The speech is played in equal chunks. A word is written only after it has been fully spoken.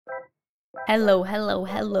Hello, hello,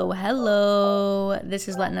 hello, hello. This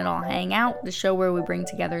is Letting It All Hang Out, the show where we bring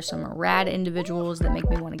together some rad individuals that make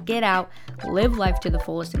me want to get out, live life to the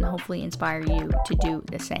fullest, and hopefully inspire you to do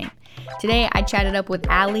the same. Today, I chatted up with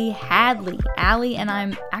Allie Hadley. Allie and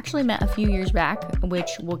I actually met a few years back, which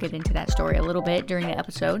we'll get into that story a little bit during the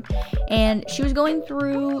episode. And she was going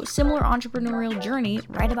through similar entrepreneurial journey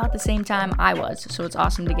right about the same time I was, so it's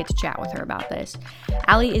awesome to get to chat with her about this.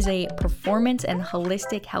 Allie is a performance and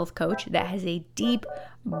holistic health coach that has a deep,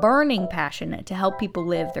 burning passion to help people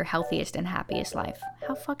live their healthiest and happiest life.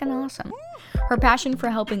 How fucking awesome. Her passion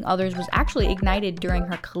for helping others was actually ignited during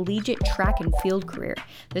her collegiate track and field career.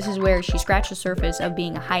 This is where she scratched the surface of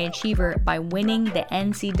being a high achiever by winning the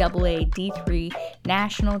NCAA D3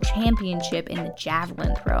 National Championship in the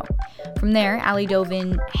javelin throw. From there, Allie dove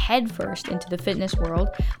in headfirst into the fitness world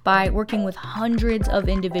by working with hundreds of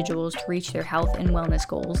individuals to reach their health and wellness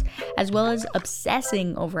goals, as well as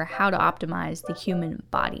obsessing over how to optimize the human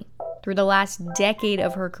body. Through the last decade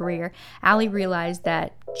of her career, Allie realized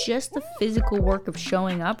that just the physical work of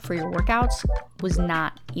showing up for your workouts was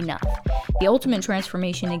not enough. The ultimate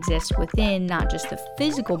transformation exists within not just the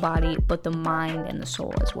physical body, but the mind and the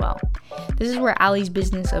soul as well. This is where Allie's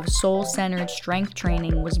business of soul-centered strength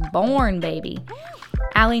training was born, baby.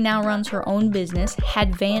 Allie now runs her own business,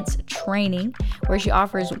 Hadvance Training, where she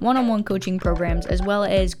offers one-on-one coaching programs as well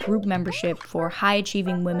as group membership for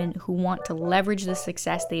high-achieving women who want to leverage the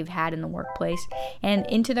success they've had in the workplace and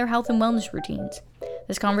into their health and wellness routines.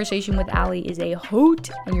 This conversation with Allie is a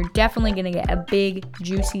hoot, and you're definitely going to get a big,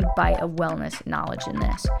 juicy bite of wellness knowledge in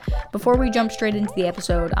this. Before we jump straight into the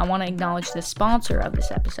episode, I want to acknowledge the sponsor of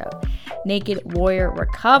this episode, Naked Warrior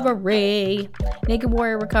Recovery. Naked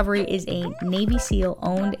Warrior Recovery is a Navy SEAL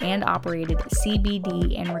owned and operated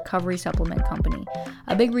CBD and recovery supplement company.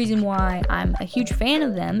 A big reason why I'm a huge fan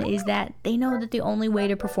of them is that they know that the only way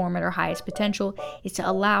to perform at our highest potential is to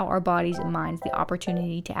allow our bodies and minds the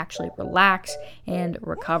opportunity to actually relax and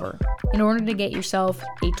recover. In order to get yourself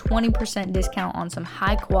a 20% discount on some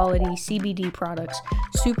high quality CBD products,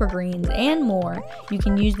 super greens, and more, you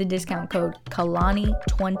can use the discount code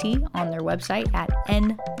Kalani20 on their website at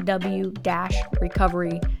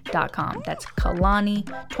nw-recovery.com. That's Kalani20,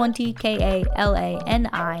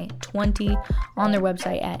 Kalani 20 on their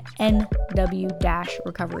website at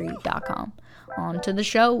nw-recovery.com. On to the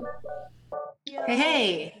show.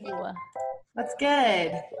 Hey, what's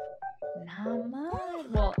good? Not much.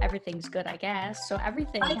 Well, everything's good, I guess. So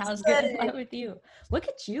everything, That's how's good good. with you? Look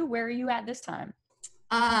at you. Where are you at this time?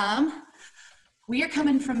 We are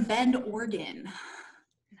coming from Bend, Oregon.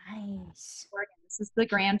 Nice. This is the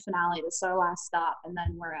grand finale. This is our last stop, and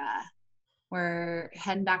then we're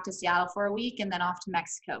heading back to Seattle for a week, and then off to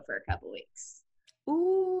Mexico for a couple weeks.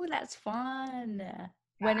 Ooh, that's fun.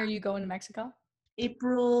 When are you going to Mexico?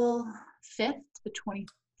 April 5th to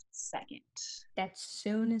 22nd. That's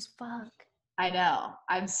soon as fuck. I know.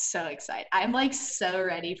 I'm so excited. I'm like so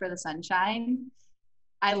ready for the sunshine.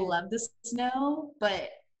 I love the snow, but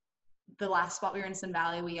the last spot we were in Sun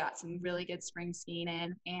Valley, we got some really good spring skiing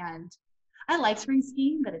in, and I like spring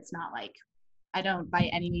skiing, but it's not like I don't by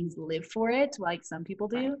any means live for it like some people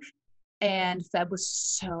do. And Feb was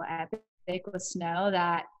so epic with snow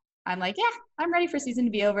that I'm like, yeah, I'm ready for season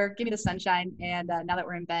to be over. Give me the sunshine. And now that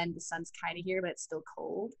we're in Bend, the sun's kind of here, but it's still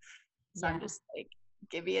cold. So I'm just like,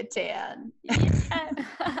 give me a tan.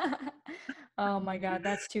 Yeah. Oh my God,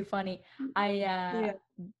 that's too funny.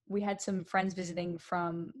 We had some friends visiting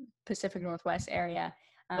from Pacific Northwest area,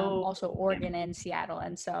 also Oregon and Seattle.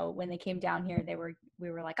 And so when they came down here,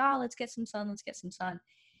 we were like, oh, let's get some sun.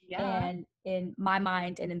 Yeah. And in my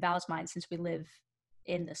mind and in Val's mind, since we live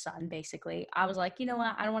in the sun, basically, I was like, you know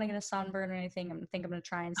what? I don't want to get a sunburn or anything. I'm going to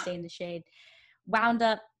try and stay in the shade. Wound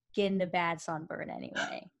up getting a bad sunburn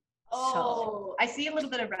anyway. Oh, I see a little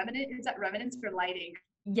bit of remnant. Is that remnants for lighting?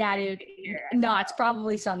 Yeah, dude. No, it's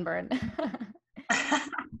probably sunburn.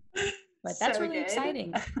 But that's so really good.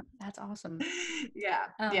 exciting. That's awesome. Yeah.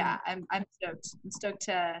 I'm stoked. I'm stoked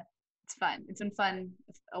to. It's fun. It's been fun.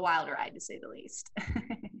 A wild ride to say the least.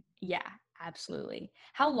 Yeah, absolutely.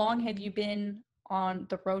 How long have you been on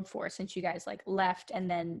the road for since you guys like left and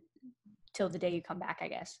then till the day you come back, I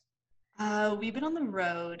guess? We've been on the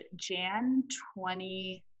road Jan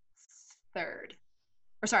 23rd.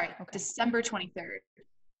 Or sorry, okay. December 23rd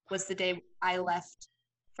was the day I left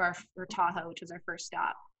for Tahoe, which was our first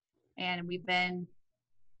stop. And we have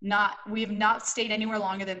not stayed anywhere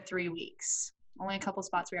longer than 3 weeks. Only a couple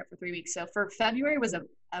spots we were at for 3 weeks. So for February was a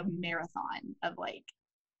marathon of like,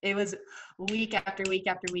 it was week after week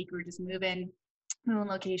after week. We were just moving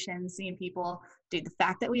locations, seeing people. Dude, the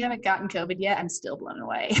fact that we haven't gotten COVID yet, I'm still blown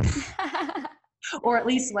away. or at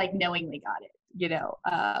least like knowingly got it,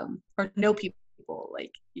 or know people.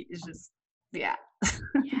 Like it's just, yeah.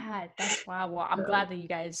 Yeah, that's wow. Well, I'm glad that you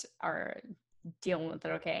guys are dealing with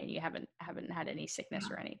it okay, and you haven't had any sickness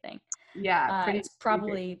or anything. Yeah, It's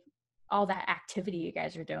probably all that activity you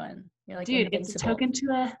guys are doing. You're like dude, it's a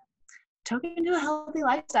invincible. token to a healthy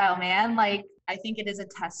lifestyle, man. Like I think it is a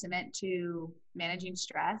testament to managing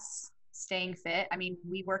stress, staying fit. I mean,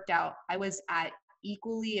 we worked out. I was at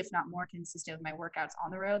equally, if not more consistent with my workouts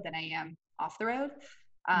on the road than I am off the road.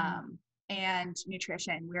 And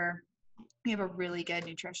nutrition, we have a really good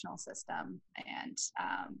nutritional system, and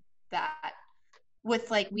that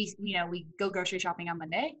with like we go grocery shopping on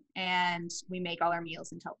Monday and we make all our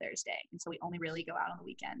meals until Thursday, and so we only really go out on the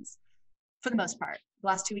weekends for the most part. The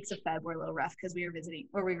last 2 weeks of Feb were a little rough because we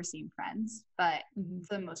were seeing friends, but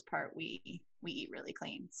for the most part we eat really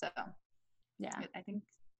clean. So yeah, I think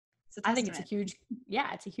it's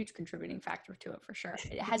a huge contributing factor to it for sure.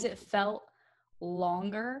 Has it felt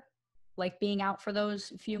longer, like being out for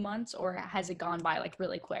those few months, or has it gone by like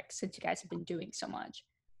really quick since you guys have been doing so much?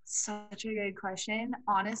 Such a good question.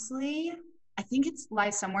 Honestly, I think it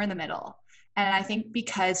lies somewhere in the middle. And I think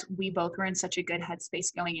because we both were in such a good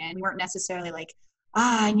headspace going in, we weren't necessarily like,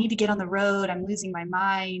 I need to get on the road, I'm losing my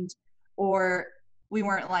mind. Or we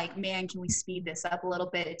weren't like, man, can we speed this up a little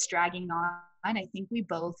bit? It's dragging on. I think we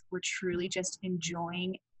both were truly just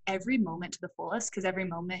enjoying every moment to the fullest, because every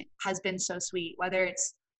moment has been so sweet, whether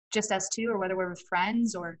it's just us two or whether we're with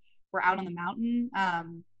friends or we're out on the mountain.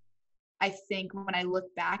 I think when I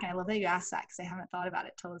look back, and I love that you asked that because I haven't thought about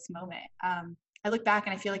it till this moment. I look back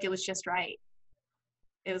and I feel like it was just right.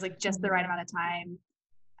 It was like just the right amount of time.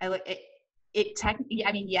 I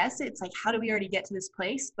mean, yes, it's like, how did we already get to this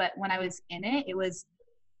place? But when I was in it, it was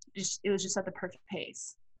just at the perfect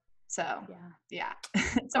pace. So yeah.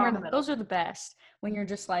 Somewhere in the middle. Those are the best, when you're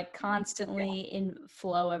just like constantly in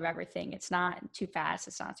flow of everything. It's not too fast,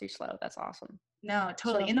 it's not too slow. That's awesome. No,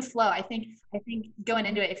 totally. In the flow. I think going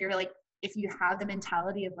into it, if you have the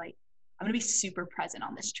mentality of like, I'm going to be super present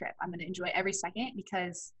on this trip, I'm going to enjoy every second,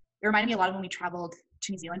 because it reminded me a lot of when we traveled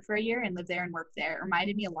to New Zealand for a year and lived there and worked there. It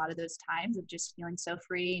reminded me a lot of those times of just feeling so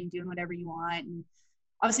free and doing whatever you want. And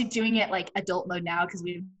obviously doing it like adult mode now because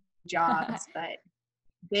we have jobs, but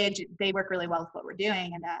they work really well with what we're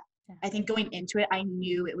doing. And I think going into it, I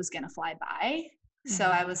knew it was going to fly by. So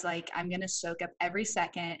I was like, I'm going to soak up every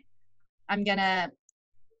second. I'm going to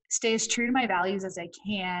stay as true to my values as I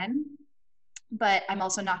can, but I'm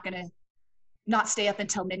also not going to not stay up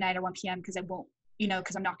until midnight or 1 p.m. because I won't,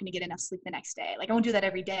 because I'm not going to get enough sleep the next day. Like I won't do that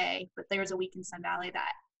every day, but there was a week in Sun Valley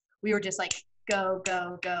that we were just like, go,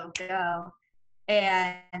 go, go, go.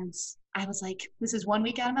 And I was like, this is 1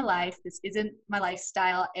 week out of my life. This isn't my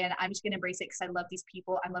lifestyle. And I'm just going to embrace it because I love these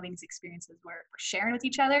people. I'm loving these experiences we're sharing with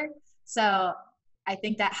each other. So I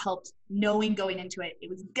think that helped, knowing going into it, it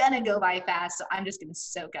was going to go by fast. So I'm just going to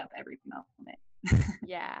soak up every moment.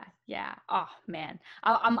 Yeah. Oh man.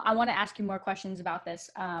 I want to ask you more questions about this.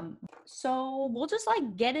 So we'll just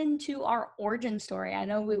like get into our origin story. I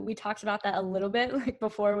know we talked about that a little bit like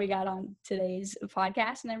before we got on today's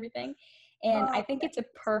podcast and everything. And I think it's a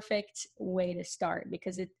perfect way to start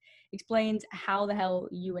because it explains how the hell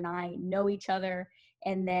you and I know each other.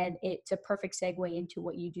 And then it's a perfect segue into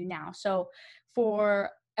what you do now. So for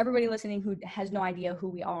everybody listening who has no idea who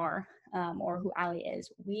we are, or who Ali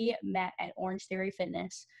is, we met at Orange Theory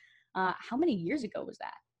Fitness. How many years ago was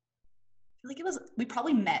that? I feel like we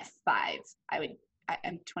probably met 5.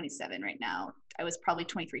 I'm 27 right now. I was probably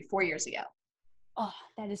 23, 4 years ago. Oh,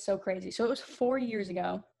 that is so crazy. So it was 4 years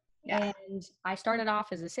ago. Yeah. And I started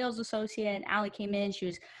off as a sales associate, and Ali came in. She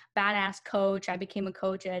was badass coach. I became a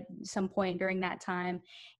coach at some point during that time.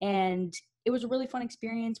 And it was a really fun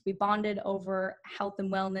experience. We bonded over health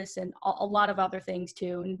and wellness and a lot of other things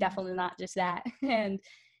too, and definitely not just that. And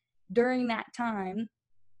during that time,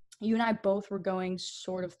 you and I both were going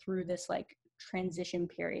sort of through this like transition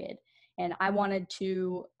period. And I wanted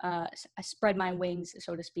to spread my wings,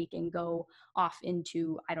 so to speak, and go off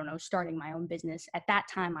into, I don't know, starting my own business. At that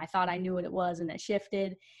time, I thought I knew what it was, and it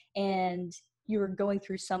shifted. And you were going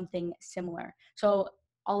through something similar. So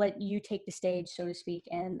I'll let you take the stage, so to speak,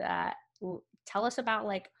 and tell us about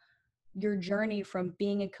like your journey from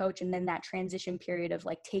being a coach and then that transition period of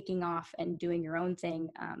like taking off and doing your own thing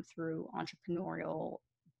through entrepreneurial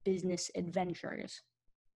business adventures.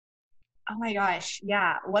 Oh my gosh.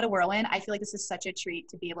 Yeah. What a whirlwind. I feel like this is such a treat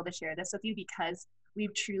to be able to share this with you because we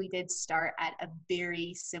truly did start at a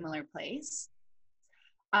very similar place.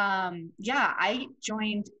 I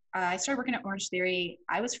started working at Orange Theory.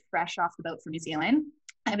 I was fresh off the boat from New Zealand.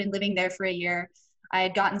 I've been living there for a year. I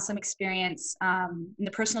had gotten some experience in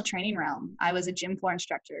the personal training realm. I was a gym floor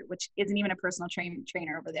instructor, which isn't even a personal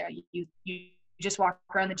trainer over there. You just walk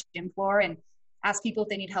around the gym floor and ask people if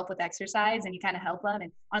they need help with exercise, and you kind of help them.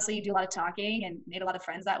 And honestly, you do a lot of talking and made a lot of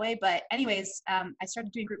friends that way. But anyways, I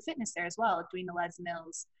started doing group fitness there as well, doing the Les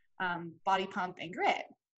Mills, body pump and grit.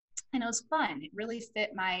 And it was fun. It really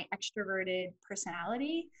fit my extroverted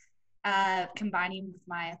personality, combining with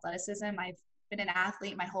my athleticism. I've been an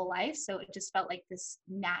athlete my whole life, so it just felt like this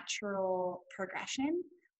natural progression.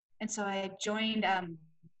 And so I joined,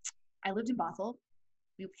 I lived in Bothell.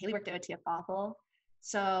 Haley worked at OTF Bothell.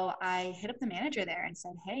 So I hit up the manager there and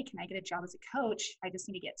said, hey, can I get a job as a coach? I just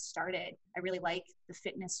need to get started. I really like the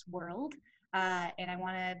fitness world, and I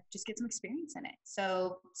want to just get some experience in it.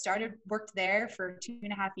 So worked there for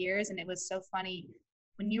 2.5 years. And it was so funny.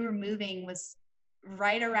 When you were moving was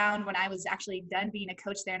right around when I was actually done being a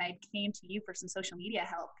coach there, and I came to you for some social media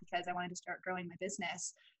help because I wanted to start growing my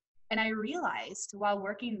business. And I realized while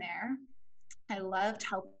working there, I loved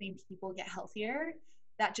helping people get healthier.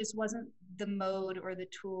 That just wasn't the mode or the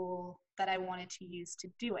tool that I wanted to use to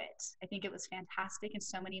do it. I think it was fantastic in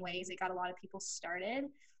so many ways. It got a lot of people started.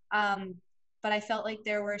 But I felt like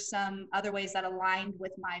there were some other ways that aligned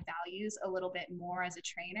with my values a little bit more as a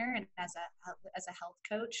trainer and as a health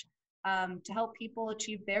coach, to help people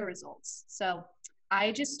achieve their results. So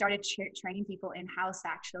I just started training people in-house.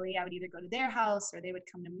 Actually, I would either go to their house or they would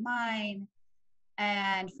come to mine.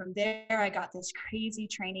 And from there, I got this crazy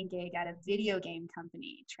training gig at a video game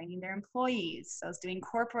company, training their employees. So I was doing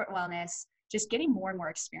corporate wellness, just getting more and more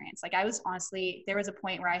experience. Like I was honestly, there was a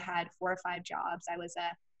point where I had 4 or 5 jobs. I was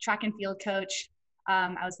a track and field coach.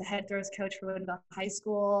 I was the head throws coach for Woodinville High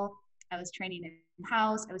School. I was training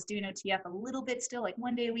in-house. I was doing OTF a little bit still, like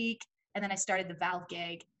 1 day a week. And then I started the Valve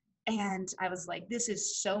gig. And I was like, this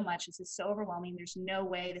is so much. This is so overwhelming. There's no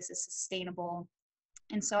way this is sustainable.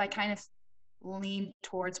 And so I kind of leaned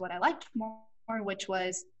towards what I liked more, which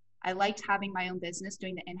was I liked having my own business,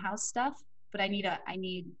 doing the in-house stuff, but I need a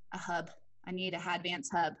hub. I need a Hadvance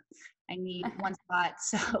hub. I need one spot.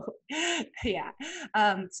 So yeah.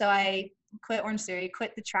 So I quit Orange Theory,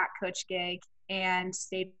 quit the track coach gig, and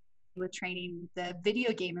stayed with training the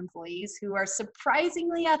video game employees who are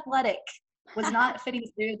surprisingly athletic. Was not fitting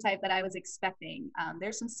the stereotype that I was expecting.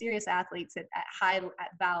 There's some serious athletes at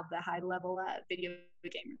Valve, the high level video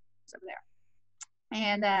gamers over there.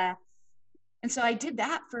 And so I did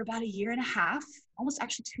that for about 1.5 years, almost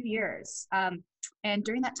actually 2 years. And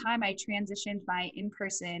during that time, I transitioned my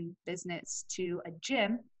in-person business to a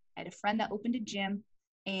gym. I had a friend that opened a gym,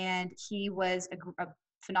 and he was a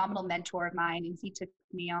phenomenal mentor of mine. And he took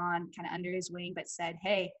me on kind of under his wing, but said,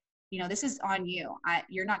 hey, this is on you.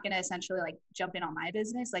 You're not going to essentially like jump in on my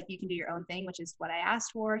business. Like you can do your own thing, which is what I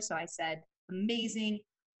asked for. So I said, amazing.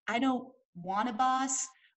 I don't want a boss.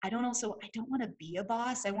 I don't want to be a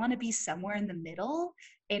boss. I want to be somewhere in the middle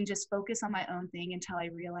and just focus on my own thing until I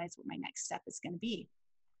realize what my next step is going to be.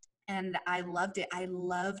 And I loved it. I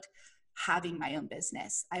loved having my own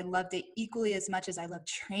business. I loved it equally as much as I loved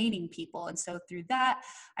training people. And so through that,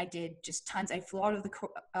 I did just tons. I flew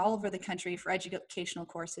all over the country for educational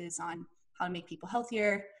courses on how to make people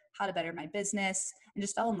healthier, how to better my business, and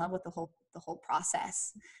just fell in love with the whole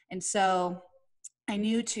process. And so I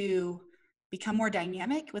knew to become more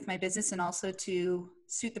dynamic with my business and also to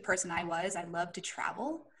suit the person I was. I love to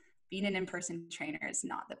travel. Being an in-person trainer is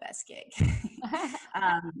not the best gig.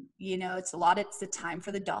 It's the time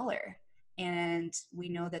for the dollar. And we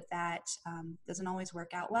know that doesn't always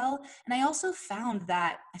work out well. And I also found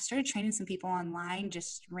that I started training some people online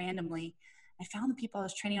just randomly. I found the people I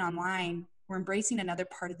was training online were embracing another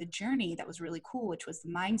part of the journey that was really cool, which was the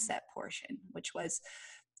mindset portion, which was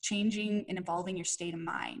changing and evolving your state of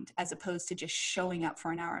mind as opposed to just showing up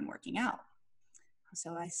for an hour and working out.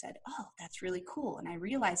 So I said, oh, that's really cool. And I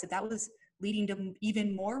realized that was leading to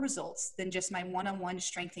even more results than just my one-on-one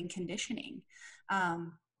strength and conditioning.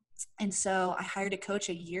 And so I hired a coach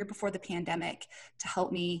a year before the pandemic to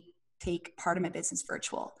help me take part of my business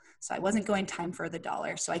virtual. So I wasn't going time for the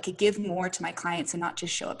dollar. So I could give more to my clients and not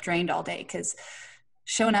just show up drained all day, because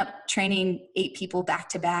showing up, training 8 people back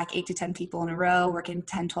to back, 8 to 10 people in a row, working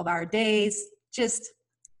 10, 12-hour days, just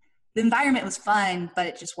the environment was fun, but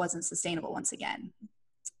it just wasn't sustainable once again.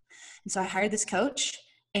 And so I hired this coach,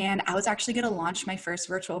 and I was actually going to launch my first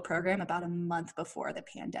virtual program about a month before the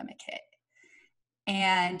pandemic hit.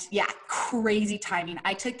 And yeah, crazy timing.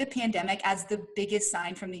 I took the pandemic as the biggest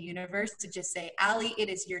sign from the universe to just say, Allie, it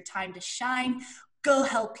is your time to shine. Go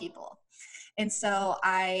help people. And so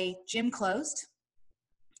gym closed.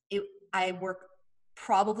 I worked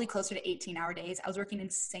probably closer to 18-hour days. I was working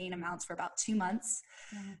insane amounts for about 2 months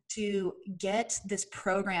to get this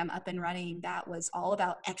program up and running that was all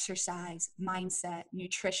about exercise, mindset,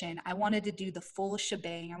 nutrition. I wanted to do the full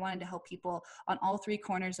shebang. I wanted to help people on all three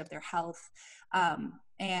corners of their health.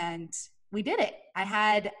 And we did it. I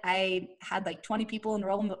had like 20 people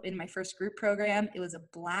enroll in my first group program. It was a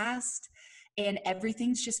blast, and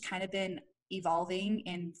everything's just kind of been evolving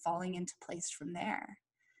and falling into place from there.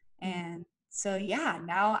 And so, yeah,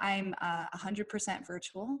 now I'm 100%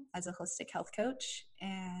 virtual as a holistic health coach.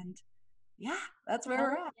 And yeah, that's where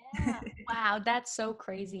we're at. Yeah. Wow, that's so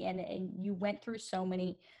crazy. And you went through so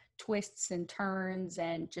many twists and turns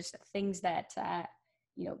and just things that,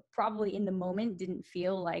 probably in the moment didn't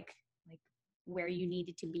feel like where you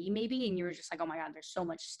needed to be maybe. And you were just like, oh my God, there's so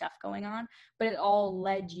much stuff going on. But it all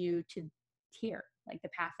led you to here, like the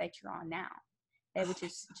path that you're on now, which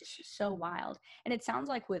is just so wild. And it sounds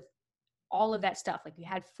like with all of that stuff, like you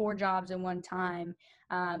had 4 jobs in one time,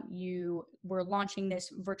 you were launching this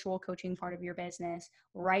virtual coaching part of your business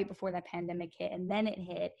right before that pandemic hit, and then it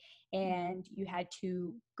hit, and you had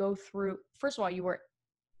to go through, first of all, you were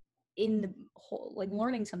in the whole, like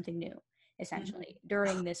learning something new essentially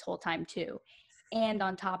during this whole time too. And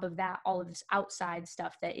on top of that, all of this outside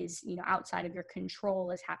stuff that is, outside of your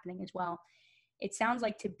control is happening as well. It sounds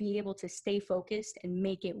like to be able to stay focused and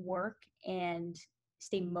make it work and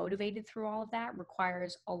stay motivated through all of that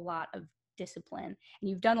requires a lot of discipline. And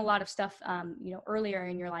you've done a lot of stuff, earlier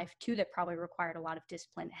in your life too, that probably required a lot of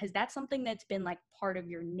discipline. Has that something that's been like part of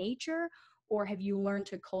your nature, or have you learned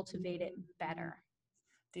to cultivate it better?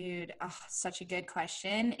 Dude, such a good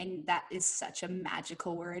question. And that is such a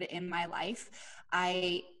magical word in my life.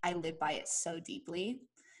 I live by it so deeply.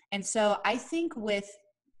 And so I think with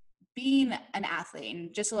being an athlete,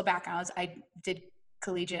 and just a little background, I did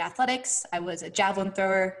collegiate athletics. I was a javelin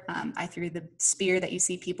thrower. I threw the spear that you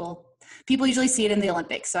see people usually see it in the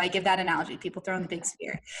Olympics. So I give that analogy, people throwing the big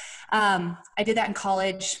spear. I did that in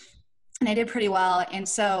college and I did pretty well. And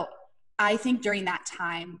so I think during that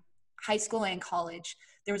time, high school and college,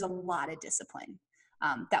 there was a lot of discipline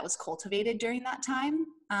that was cultivated during that time.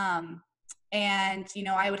 And,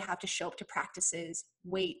 I would have to show up to practices,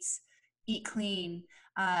 weights, eat clean,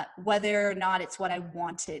 whether or not it's what I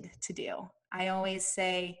wanted to do. I always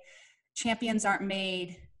say champions aren't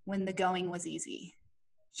made when the going was easy.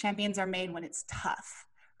 Champions are made when it's tough,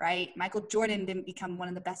 right? Michael Jordan didn't become one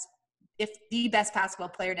of the best, if the best basketball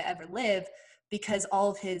player to ever live, because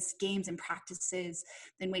all of his games and practices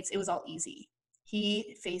and weights, it was all easy.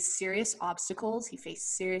 He faced serious obstacles, he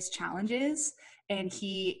faced serious challenges, and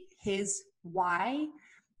his why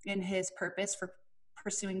and his purpose for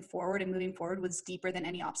pursuing forward and moving forward was deeper than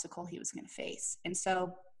any obstacle he was going to face. And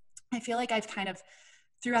so I feel like I've kind of,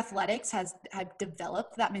 through athletics, I've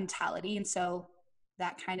developed that mentality. And so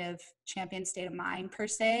that kind of champion state of mind per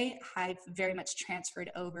se, I've very much transferred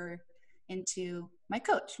over into my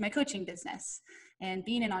coaching business and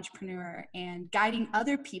being an entrepreneur and guiding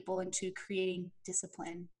other people into creating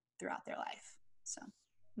discipline throughout their life. So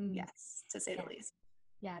yes, to say the least.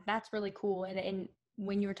 Yeah, that's really cool. And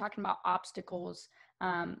when you were talking about obstacles,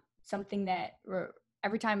 something that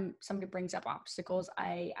every time somebody brings up obstacles,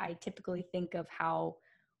 I typically think of how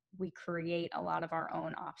we create a lot of our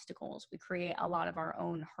own obstacles. We create a lot of our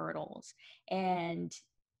own hurdles. And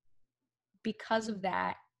because of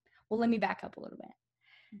that, well, let me back up a little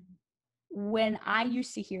bit. When I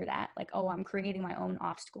used to hear that, like, oh, I'm creating my own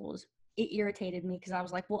obstacles, it irritated me because I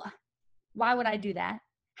was like, well, why would I do that?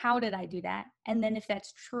 How did I do that? And then if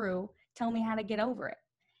that's true, tell me how to get over it.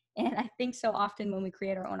 And I think so often when we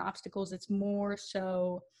create our own obstacles, it's more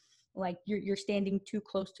so like you're standing too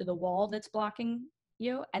close to the wall that's blocking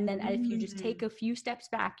you. And then if you just take a few steps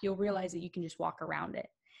back, you'll realize that you can just walk around it.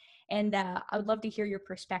 And I would love to hear your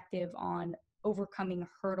perspective on overcoming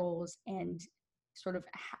hurdles and sort of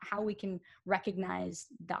how we can recognize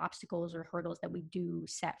the obstacles or hurdles that we do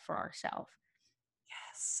set for ourselves.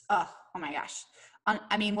 Yes. Oh my gosh.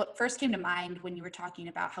 I mean, what first came to mind when you were talking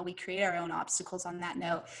about how we create our own obstacles on that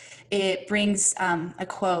note, it brings a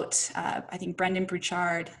quote. I think Brendan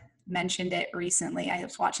Burchard mentioned it recently. I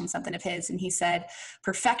was watching something of his, and he said,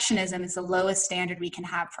 perfectionism is the lowest standard we can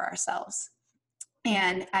have for ourselves.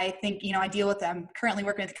 And I think, I deal with them, currently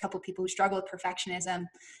working with a couple of people who struggle with perfectionism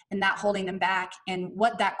and that holding them back. And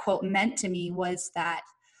what that quote meant to me was that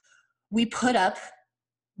we put up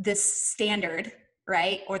this standard,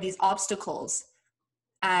 right? Or these obstacles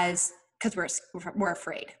because we're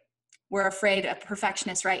afraid. We're afraid. A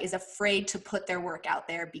perfectionist, right, is afraid to put their work out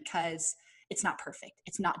there because it's not perfect.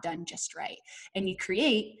 It's not done just right. And you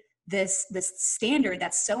create this standard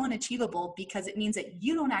that's so unachievable, because it means that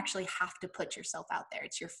you don't actually have to put yourself out there.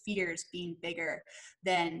 It's your fears being bigger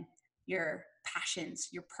than your passions,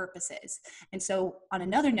 your purposes. And so on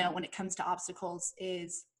another note, when it comes to obstacles,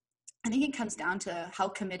 is I think it comes down to how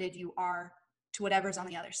committed you are to whatever's on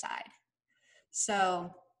the other side.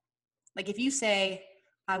 So like if you say,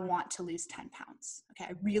 I want to lose 10 pounds.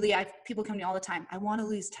 Okay. People come to me all the time. I want to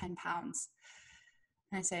lose 10 pounds.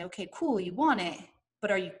 And I say, okay, cool. You want it,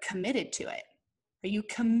 but are you committed to it? Are you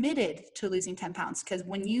committed to losing 10 pounds? Because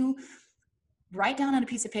when you write down on a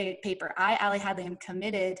piece of paper, I, Allie Hadley, am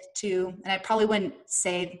committed to, and I probably wouldn't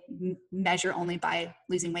say measure only by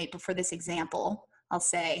losing weight, but for this example, I'll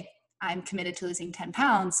say I'm committed to losing 10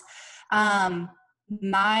 pounds. That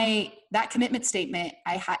commitment statement,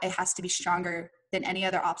 it has to be stronger than any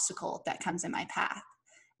other obstacle that comes in my path.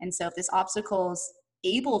 And so if this obstacle is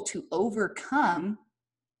able to overcome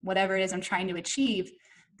whatever it is I'm trying to achieve,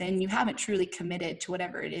 then you haven't truly committed to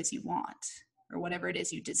whatever it is you want or whatever it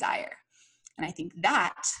is you desire. And I think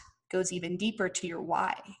that goes even deeper to your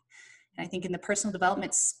why. And I think in the personal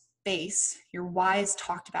development space, your why is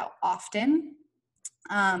talked about often.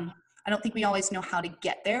 I don't think we always know how to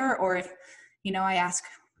get there. Or if, I ask,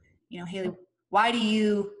 Haley, why do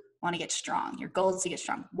you want to get strong? Your goal is to get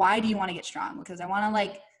strong. Why do you want to get strong? Because I want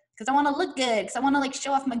to look good. Because I want to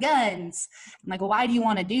show off my guns. I'm like, well, why do you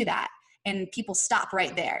want to do that? And people stop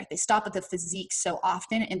right there. They stop at the physique so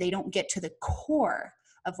often, and they don't get to the core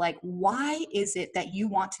of why is it that you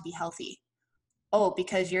want to be healthy? Oh,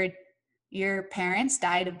 because your parents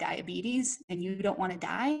died of diabetes and you don't want to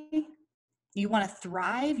die. You want to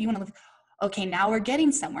thrive. You want to live. Okay, now we're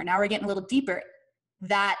getting somewhere. Now we're getting a little deeper.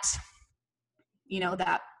 That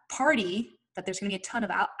party that there's going to be a ton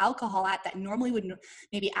of alcohol at, that normally would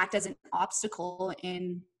maybe act as an obstacle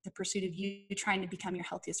in the pursuit of you trying to become your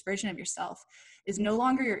healthiest version of yourself, is no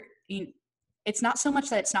longer it's not so much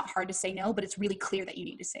that it's not hard to say no, but it's really clear that you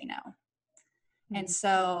need to say no. Mm-hmm. And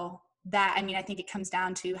so that, I think it comes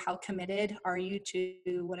down to how committed are you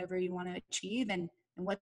to whatever you want to achieve, and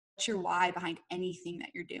what's your why behind anything that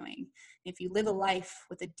you're doing. If you live a life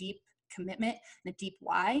with a deep commitment and a deep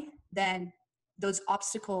why, then those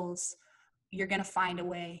obstacles, you're going to find a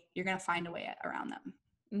way around them.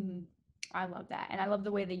 Mm-hmm. I love that. And I love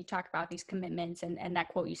the way that you talk about these commitments and that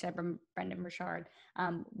quote you said from Brendan Burchard.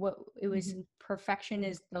 Perfection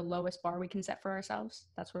is the lowest bar we can set for ourselves.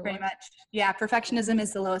 That's what pretty much. Yeah. Perfectionism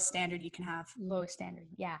is the lowest standard you can have. Lowest standard.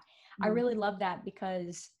 Yeah. Mm-hmm. I really love that,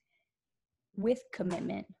 because with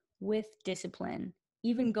commitment, with discipline,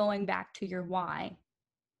 even going back to your why,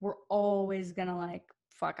 we're always going to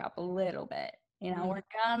fuck up a little bit. We're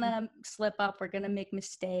gonna slip up, we're gonna make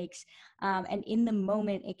mistakes. And in the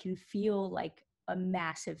moment, it can feel like a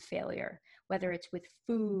massive failure, whether it's with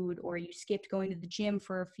food or you skipped going to the gym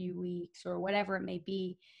for a few weeks or whatever it may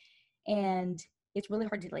be. And it's really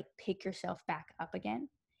hard to pick yourself back up again.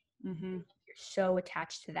 Mm-hmm. You're so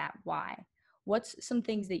attached to that why. What's some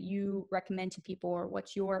things that you recommend to people, or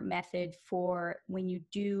what's your method for when you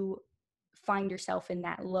do find yourself in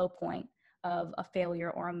that low point of a failure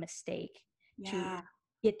or a mistake? To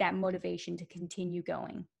get that motivation to continue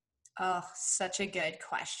going? Oh, such a good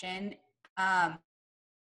question.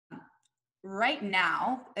 Right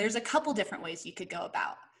now, there's a couple different ways you could go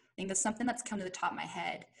about. I think that's something that's come to the top of my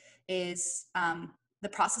head is the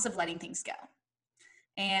process of letting things go.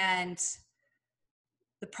 And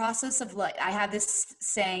the process of I have this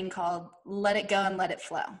saying called let it go and let it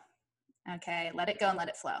flow. Okay, let it go and let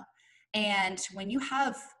it flow. And when you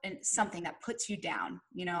have something that puts you down,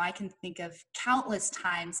 I can think of countless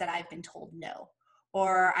times that I've been told no,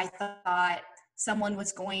 or I thought someone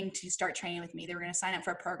was going to start training with me. They were going to sign up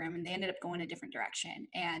for a program and they ended up going a different direction.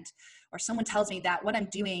 Or someone tells me that what I'm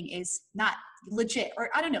doing is not legit, or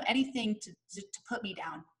I don't know, anything to put me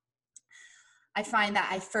down. I find that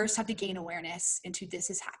I first have to gain awareness into this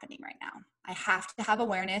is happening right now. I have to have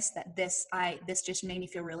awareness that this just made me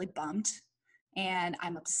feel really bummed. And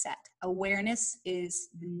I'm upset. Awareness is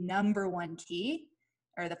the number one key,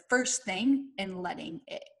 or the first thing in letting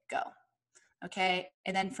it go. Okay.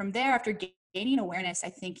 And then from there, after gaining awareness, I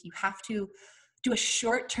think you have to do a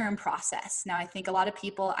short-term process. Now, I think a lot of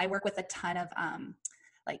people, I work with a ton of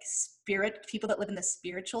people that live in the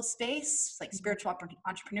spiritual space, like spiritual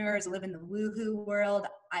entrepreneurs, live in the woohoo world.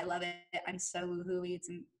 I love it. I'm so woohooey.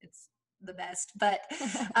 It's the best. But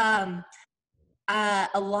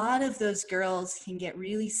a lot of those girls can get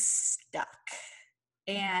really stuck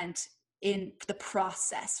and in the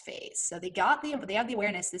process phase. So they have the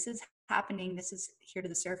awareness, this is happening, this is here to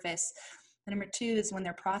the surface. And number two is when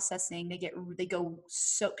they're processing,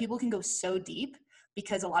 people can go so deep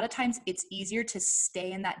because a lot of times it's easier to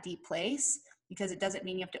stay in that deep place because it doesn't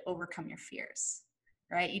mean you have to overcome your fears,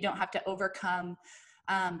 right? You don't have to overcome,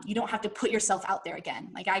 you don't have to put yourself out there again.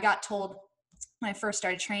 Like I got told when I first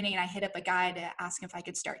started training, and I hit up a guy to ask him if I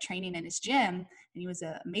could start training in his gym, and he was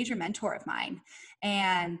a major mentor of mine.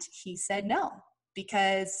 And he said no,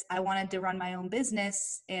 because I wanted to run my own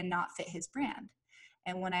business and not fit his brand.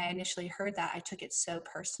 And when I initially heard that, I took it so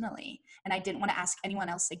personally. And I didn't want to ask anyone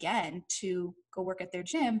else again to go work at their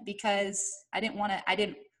gym because I didn't want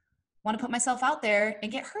to put myself out there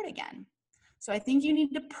and get hurt again. So I think you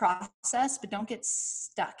need to process, but don't get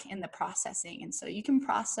stuck in the processing. And so you can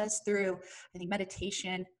process through, I think,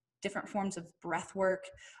 meditation, different forms of breath work,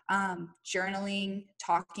 journaling,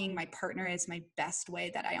 talking. My partner is my best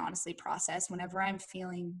way that I honestly process whenever I'm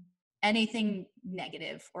feeling anything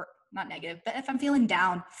negative, or not negative, but if I'm feeling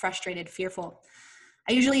down, frustrated, fearful,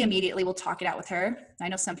 I usually immediately will talk it out with her. I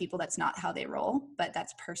know some people that's not how they roll, but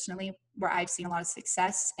that's personally where I've seen a lot of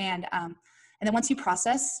success. And then once you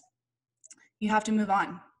process, you have to move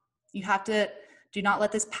on. You have to do not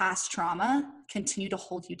let this past trauma continue to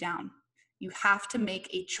hold you down. You have to make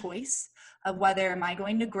a choice of whether am I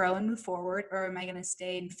going to grow and move forward, or am I going to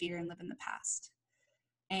stay in fear and live in the past?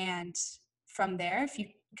 And from there,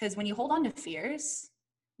 because when you hold on to fears,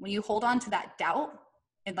 when you hold on to that doubt,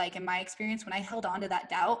 and like in my experience, when I held on to that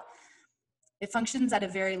doubt, it functions at a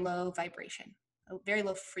very low vibration, a very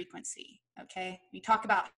low frequency. Okay. We talk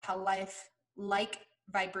about how life, like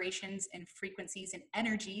vibrations and frequencies and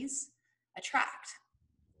energies, attract.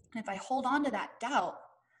 And if I hold on to that doubt,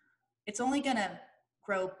 it's only going to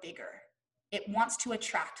grow bigger. It wants to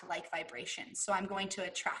attract like vibrations. So I'm going to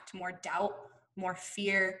attract more doubt, more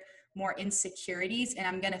fear, more insecurities, and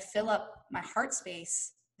I'm going to fill up my heart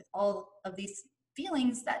space with all of these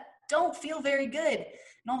feelings that don't feel very good.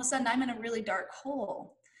 And all of a sudden I'm in a really dark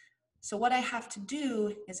hole. So what I have to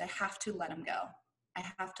do is I have to let them go. I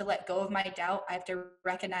have to let go of my doubt. I have to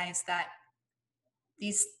recognize that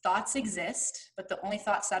these thoughts exist, but the only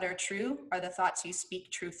thoughts that are true are the thoughts you speak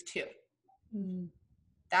truth to. Mm.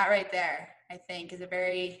 That right there, I think, is a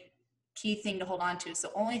very key thing to hold on to.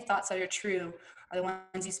 So only thoughts that are true are the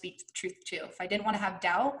ones you speak truth to. If I didn't want to have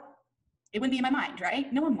doubt, it wouldn't be in my mind,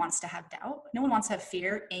 right? No one wants to have doubt. No one wants to have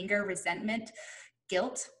fear, anger, resentment,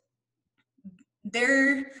 guilt.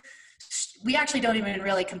 We actually don't even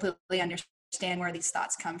really completely understand where these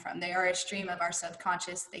thoughts come from. They are a stream of our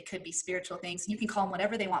subconscious. They could be spiritual things. You can call them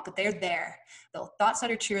whatever they want, but they're there. The thoughts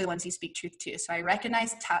that are true are the ones you speak truth to. So I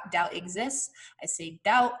recognize doubt exists. I say,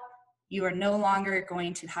 doubt, you are no longer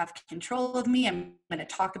going to have control of me. I'm going to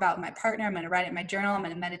talk about my partner. I'm going to write it in my journal. I'm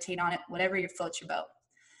going to meditate on it, whatever floats your boat.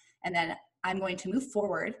 And then I'm going to move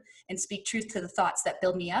forward and speak truth to the thoughts that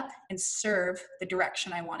build me up and serve the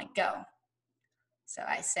direction I want to go. So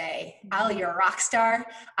I say, Ali, you're a rock star.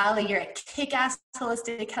 Ali, you're a kick-ass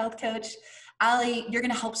holistic health coach. Ali, you're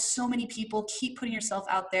going to help so many people. Keep putting yourself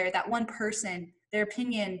out there. That one person, their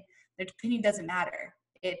opinion doesn't matter.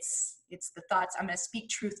 It's the thoughts. I'm going to speak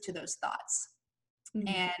truth to those thoughts. Mm-hmm.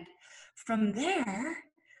 And from there,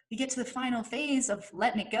 we get to the final phase of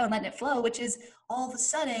letting it go and letting it flow, which is all of a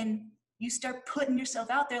sudden you start putting yourself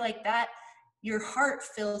out there like that. Your heart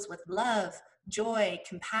fills with love, joy,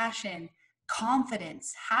 compassion,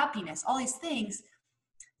 confidence, happiness, all these things.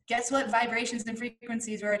 Guess what vibrations and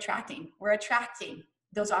frequencies we're attracting? We're attracting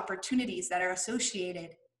those opportunities that are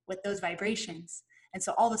associated with those vibrations. And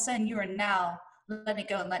so all of a sudden you are now letting it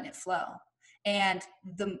go and letting it flow. And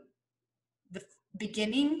the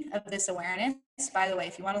beginning of this awareness, by the way,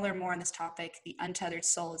 if you want to learn more on this topic, The Untethered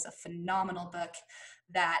Soul is a phenomenal book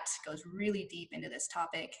that goes really deep into this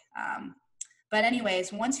topic. But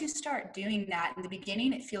anyways, once you start doing that, in the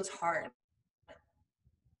beginning, it feels hard.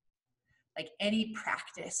 Like any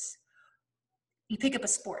practice, you pick up a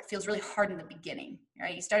sport, it feels really hard in the beginning,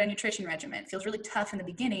 right? You start a nutrition regimen, it feels really tough in the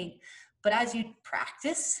beginning, but as you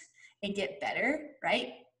practice and get better,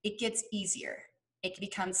 right, it gets easier. It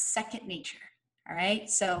becomes second nature, all right?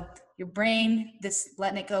 So your brain, this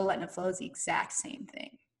letting it go, letting it flow is the exact same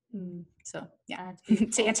thing. So yeah,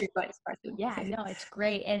 to answer your question. Yeah, no, it's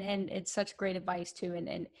great. And it's such great advice too.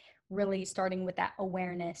 And really starting with that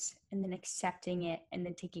awareness and then accepting it and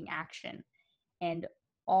then taking action. And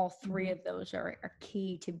all three of those are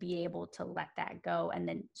key to be able to let that go and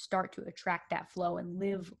then start to attract that flow and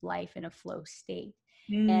live life in a flow state.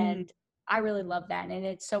 And I really love that. And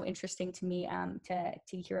it's so interesting to me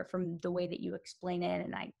to hear it from the way that you explain it.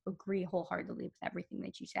 And I agree wholeheartedly with everything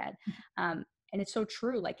that you said. And it's so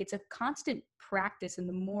true. Like it's a constant practice. And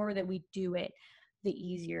the more that we do it, the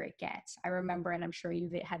easier it gets. I remember, and I'm sure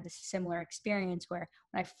you've had this similar experience where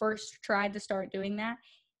when I first tried to start doing that,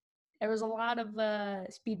 there was a lot of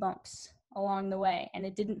speed bumps along the way, and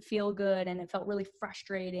it didn't feel good, and it felt really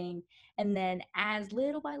frustrating. And then as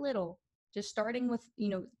little by little, just starting with,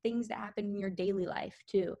 things that happen in your daily life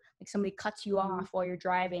too, like somebody cuts you off while you're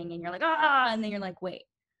driving and you're like, ah, and then you're like, wait,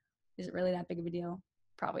 is it really that big of a deal?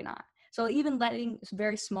 Probably not. So even letting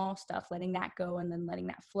very small stuff, letting that go and then letting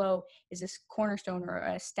that flow is this cornerstone or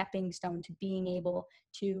a stepping stone to being able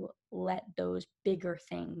to let those bigger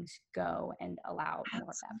things go and allow more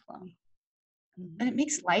of that flow. And it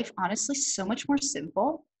makes life honestly so much more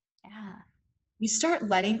simple. Yeah. You start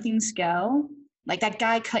letting things go. Like that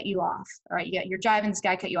guy cut you off. All right, you're driving, this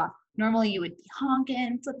guy cut you off. Normally you would be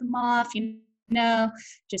honking, flip them off,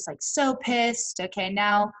 just like so pissed. Okay,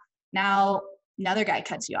 now another guy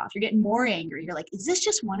cuts you off. You're getting more angry. You're like, is this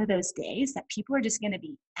just one of those days that people are just going to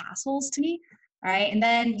be assholes to me? All right. And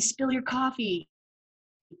then you spill your coffee.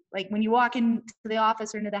 Like when you walk into the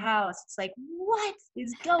office or into the house, it's like, what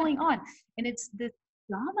is going on? And it's the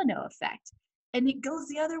domino effect. And it goes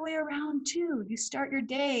the other way around too. You start your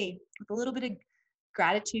day with a little bit of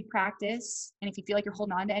gratitude practice. And if you feel like you're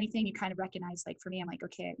holding on to anything, you kind of recognize, like for me, I'm like,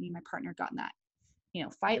 okay, me and my partner got in that,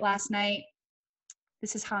 fight last night.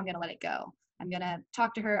 This is how I'm going to let it go. I'm going to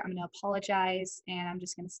talk to her. I'm going to apologize. And I'm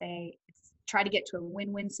just going to say, try to get to a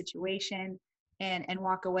win-win situation and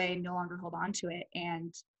walk away and no longer hold on to it.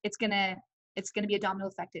 And it's going to be a domino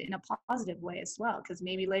effect in a positive way as well. Cause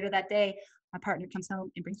maybe later that day, my partner comes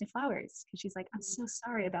home and brings me flowers. Cause she's like, I'm so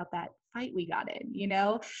sorry about that fight we got in,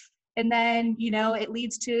 and then, it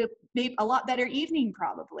leads to maybe a lot better evening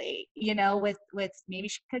probably, with maybe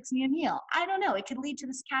she cooks me a meal. I don't know. It could lead to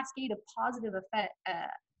this cascade of positive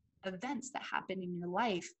events that happen in your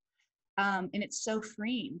life. And it's so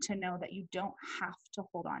freeing to know that you don't have to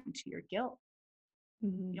hold on to your guilt.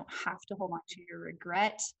 You don't have to hold on to your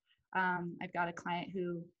regret. I've got a client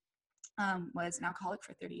who was an alcoholic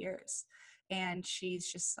for 30 years. And she's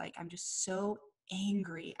just like, I'm just so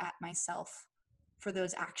angry at myself for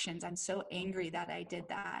those actions. I'm so angry that I did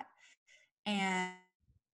that. And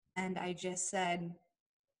I just said,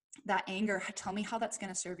 that anger, tell me how that's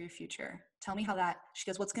going to serve your future. Tell me how she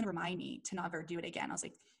goes, what's going to remind me to never do it again? I was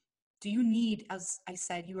like, do you need, as I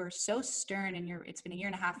said, you are so stern and it's been a year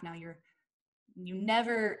and a half now. You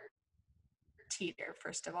never teeter.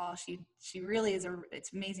 First of all, she really is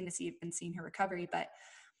it's amazing to see, I've been seeing her recovery, but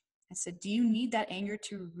I said, do you need that anger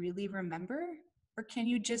to really remember? Or can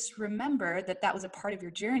you just remember that was a part of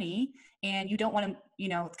your journey and you don't want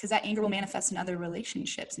to, because that anger will manifest in other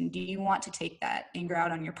relationships. And do you want to take that anger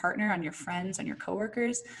out on your partner, on your friends, on your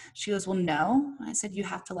coworkers? She goes, well, no. I said, you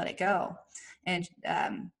have to let it go. And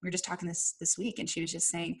we were just talking this week, and she was just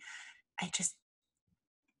saying,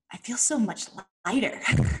 I feel so much lighter.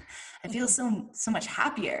 I feel so much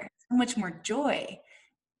happier, so much more joy.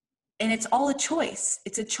 And it's all a choice.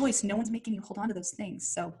 It's a choice. No one's making you hold on to those things.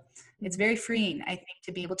 So it's very freeing, I think,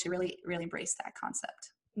 to be able to really, really embrace that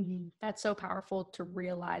concept. That's so powerful to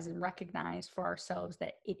realize and recognize for ourselves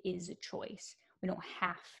that it is a choice. We don't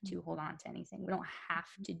have to hold on to anything. We don't have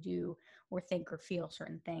to do or think or feel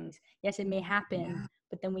certain things. Yes, it may happen,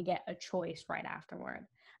 but then we get a choice right afterward.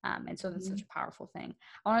 And so that's such a powerful thing.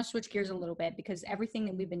 I want to switch gears a little bit because everything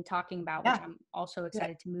that we've been talking about, which I'm also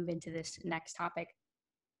excited to move into this next topic,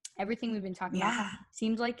 everything we've been talking about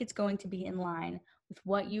seems like it's going to be in line with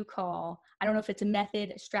what you call, I don't know if it's a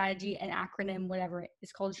method, a strategy, an acronym, whatever,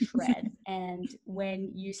 it's called SHRED. And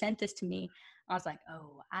when you sent this to me, I was like,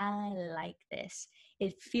 oh, I like this.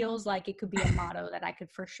 It feels like it could be a motto that I could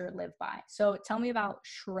for sure live by. So tell me about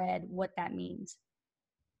SHRED, what that means.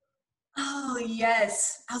 Oh,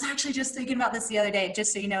 yes. I was actually just thinking about this the other day.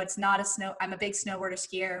 Just so you know, I'm a big snowboarder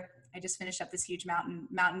skier. I just finished up this huge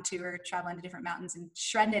mountain tour, traveling to different mountains and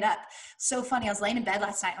shredding it up. So funny. I was laying in bed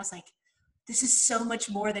last night. And I was like, this is so much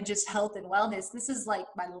more than just health and wellness. This is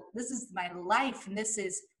my life. And this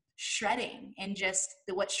is shredding. And just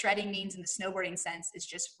what shredding means in the snowboarding sense is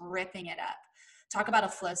just ripping it up. Talk about a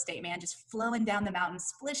flow state, man. Just flowing down the mountain,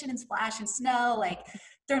 splishing and splashing snow, like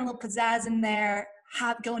throwing a little pizzazz in there,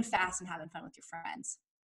 going fast and having fun with your friends.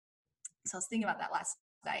 So I was thinking about that last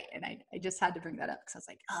night, and I just had to bring that up because I was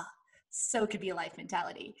like, so it could be a life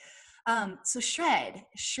mentality. So shred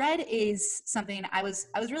is something I was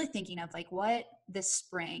really thinking of, like, what this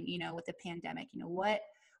spring, with the pandemic, where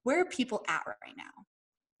are people at right now?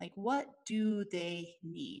 Like, what do they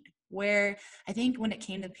need? Where I think when it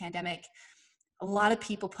came to the pandemic, a lot of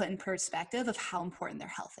people put in perspective of how important their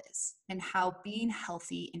health is and how being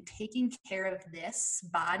healthy and taking care of this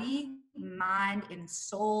body, mind, and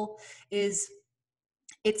soul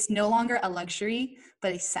it's no longer a luxury,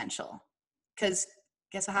 but essential. Because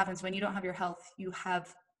guess what happens when you don't have your health? You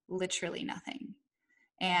have literally nothing.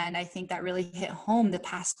 And I think that really hit home the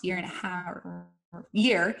past year and a half or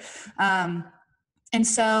year. And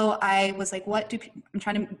so I was like, I'm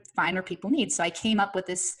trying to find what people need. So I came up with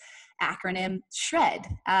this acronym SHRED.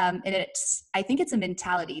 And I think it's a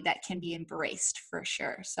mentality that can be embraced for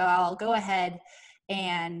sure. So I'll go ahead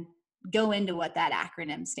and go into what that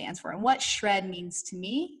acronym stands for and what SHRED means to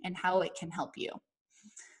me and how it can help you.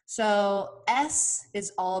 So S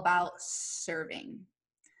is all about serving.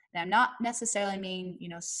 And I'm not necessarily mean,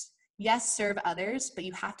 yes, serve others, but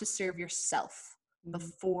you have to serve yourself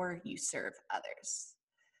before you serve others.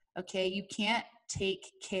 Okay, you can't take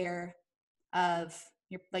care of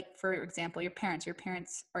for example, your parents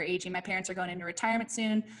are aging. My parents are going into retirement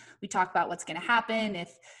soon. We talk about what's going to happen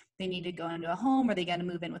if they need to go into a home or they got to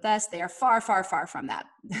move in with us. They are far, far, far from that.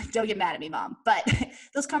 Don't get mad at me, Mom. But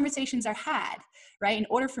those conversations are had, right? In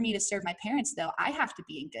order for me to serve my parents, though, I have to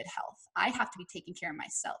be in good health. I have to be taking care of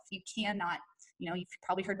myself. You cannot, you've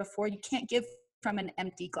probably heard before, you can't give from an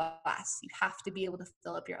empty glass. You have to be able to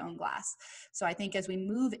fill up your own glass. So I think as we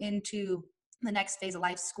move into the next phase of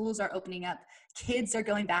life, schools are opening up, kids are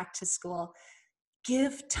going back to school,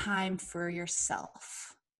 give time for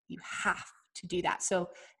yourself. You have to do that. So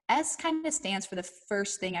S kind of stands for the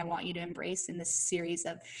first thing I want you to embrace in this series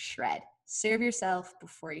of SHRED. Serve yourself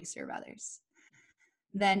before you serve others.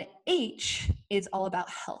 Then H is all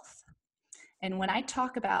about health. And when I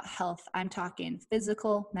talk about health, I'm talking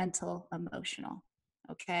physical, mental, emotional,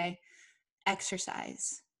 okay?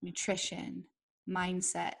 Exercise, nutrition,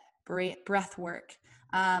 mindset, breath work,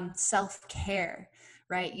 self-care,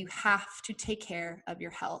 right? You have to take care of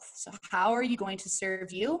your health. So how are you going to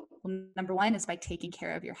serve you? Well, number one is by taking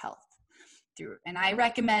care of your health. And I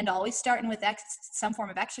recommend always starting with some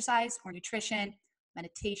form of exercise or nutrition,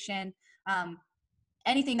 meditation,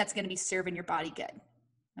 anything that's going to be serving your body good,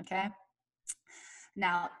 okay?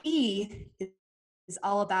 Now, E is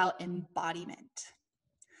all about embodiment.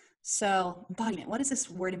 So embodiment, what is this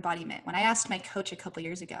word embodiment? When I asked my coach a couple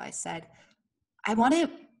years ago, I said, I want to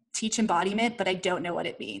teach embodiment, but I don't know what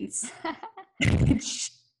it means.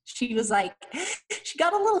 She was like, she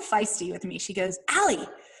got a little feisty with me. She goes, Allie,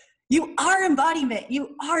 you are embodiment.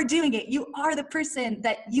 You are doing it. You are the person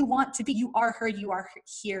that you want to be. You are her. You are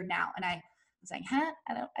here now. And I was like,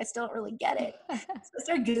 I still don't really get it. So I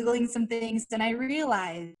started Googling some things and I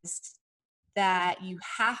realized that you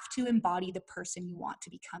have to embody the person you want to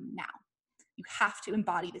become now. You have to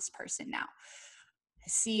embody this person now.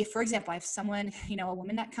 See, for example, I have someone, a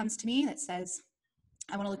woman that comes to me that says,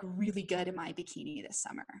 I want to look really good in my bikini this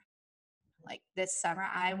summer. Like this summer,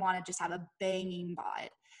 I want to just have a banging bod.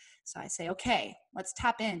 So I say, okay, let's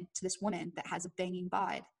tap into this woman that has a banging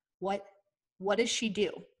bod. What does she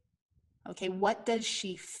do? Okay, what does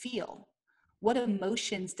she feel? What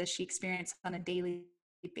emotions does she experience on a daily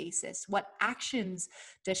basis? What actions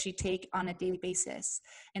does she take on a daily basis?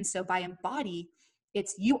 And so by embody,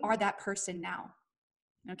 it's you are that person now.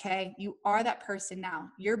 Okay, you are that person now.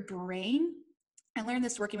 Your brain, I learned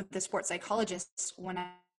this working with the sports psychologist when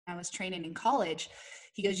I was training in college.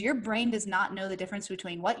 He goes, your brain does not know the difference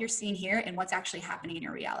between what you're seeing here and what's actually happening in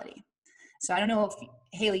your reality. So I don't know if,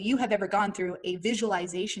 Haley, you have ever gone through a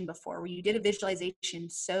visualization before where you did a visualization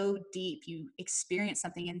so deep, you experienced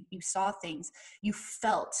something and you saw things, you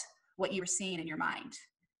felt what you were seeing in your mind,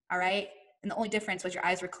 all right? And the only difference was your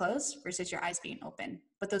eyes were closed versus your eyes being open.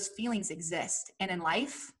 But those feelings exist. And in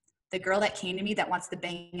life, the girl that came to me that wants the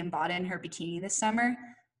bang and bod in her bikini this summer,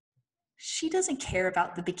 she doesn't care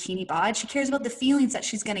about the bikini bod. She cares about the feelings that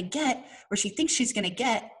she's going to get or she thinks she's going to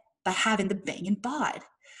get by having the bang and bod.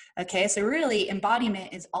 Okay, so really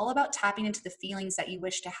embodiment is all about tapping into the feelings that you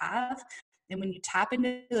wish to have. And when you tap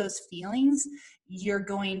into those feelings, you're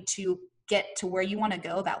going to get to where you want to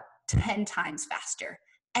go about 10 times faster,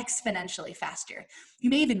 exponentially faster. You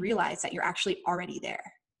may even realize that you're actually already there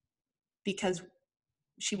because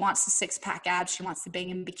she wants the six-pack abs, she wants the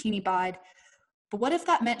banging bikini bod. But what if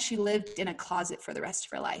that meant she lived in a closet for the rest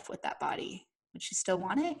of her life with that body? Would she still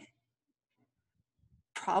want it?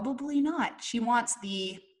 Probably not. She wants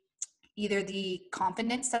either the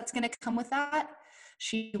confidence that's going to come with that.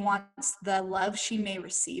 She wants the love she may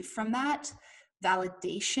receive from that,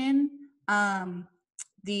 validation,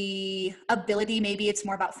 the ability, maybe it's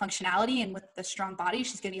more about functionality, and with the strong body,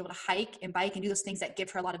 she's going to be able to hike and bike and do those things that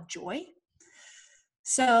give her a lot of joy.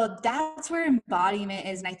 So that's where embodiment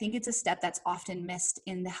is. And I think it's a step that's often missed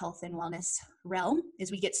in the health and wellness realm is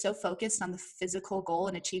we get so focused on the physical goal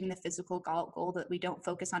and achieving the physical goal that we don't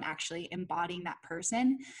focus on actually embodying that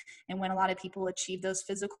person. And when a lot of people achieve those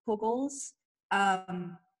physical goals,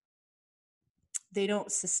 they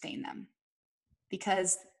don't sustain them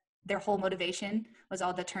because their whole motivation was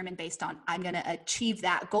all determined based on, I'm going to achieve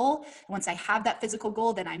that goal. Once I have that physical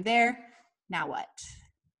goal, then I'm there. Now what?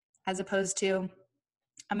 As opposed to,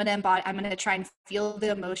 I'm going to try and feel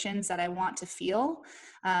the emotions that I want to feel.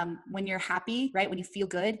 When you're happy, right? When you feel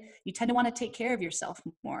good, you tend to want to take care of yourself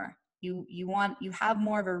more. You have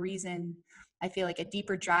more of a reason, I feel like a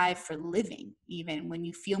deeper drive for living, even when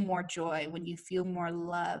you feel more joy, when you feel more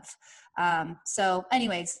love. So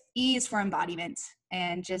anyways, E is for embodiment,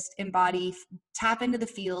 and just embody, tap into the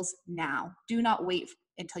feels now. Do not wait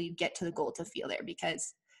until you get to the goal to feel there,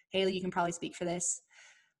 because Haley, you can probably speak for this.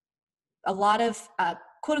 A lot of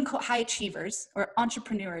quote unquote high achievers or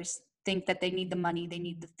entrepreneurs think that they need the money, they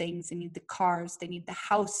need the things, they need the cars, they need the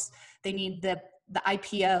house, they need the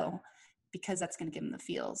IPO, because that's going to give them the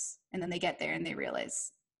feels. And then they get there and they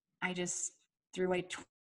realize, I just threw away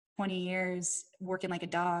 20 years working like a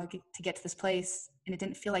dog to get to this place, and it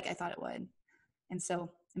didn't feel like I thought it would. And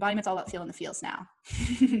so embodiment's all about feeling the feels now.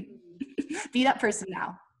 Be that person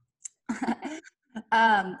now.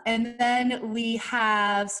 And then we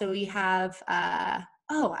have,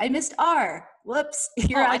 I missed R. Whoops.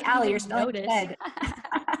 You're like, Allie, you're spelling shed.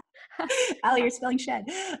 Allie, you're spelling shed.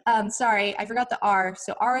 Sorry, I forgot the R.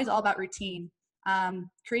 So R is all about routine.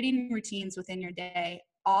 Creating routines within your day.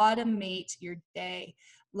 Automate your day.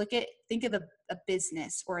 Think of a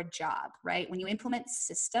business or a job, right? When you implement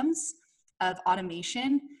systems of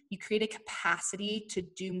automation, you create a capacity to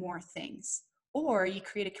do more things, or you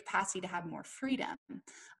create a capacity to have more freedom,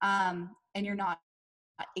 and you're not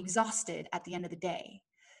exhausted at the end of the day.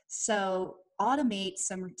 So automate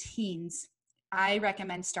some routines. I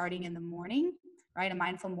recommend starting in the morning, right? A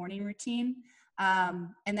mindful morning routine, and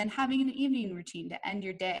then having an evening routine to end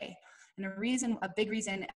your day. And a big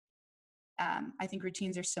reason I think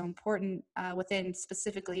routines are so important within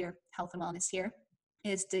specifically your health and wellness here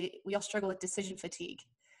is we all struggle with decision fatigue.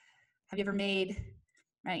 Have you ever made,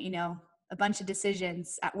 right, a bunch of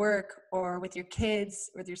decisions at work or with your kids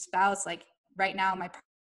or with your spouse? Like right now, my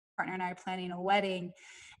partner and I are planning a wedding,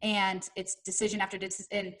 and it's decision after decision.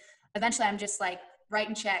 And eventually I'm just like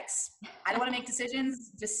writing checks. I don't want to make decisions.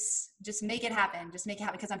 Just make it happen. Just make it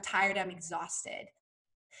happen, because I'm tired. I'm exhausted.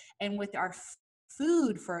 And with our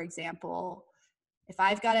food, for example, if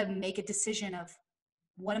I've got to make a decision of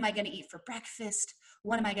what am I going to eat for breakfast?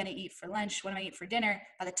 What am I going to eat for lunch? What am I eat for dinner?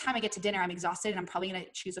 By the time I get to dinner, I'm exhausted, and I'm probably going to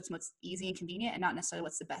choose what's most easy and convenient and not necessarily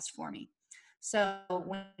what's the best for me. So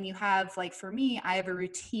when you have, like for me, I have a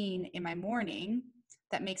routine in my morning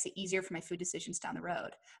that makes it easier for my food decisions down the road.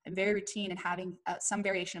 I'm very routine in having some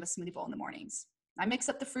variation of a smoothie bowl in the mornings. I mix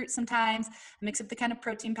up the fruit sometimes, I mix up the kind of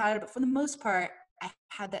protein powder, but for the most part, I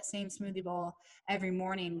have that same smoothie bowl every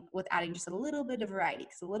morning with adding just a little bit of variety,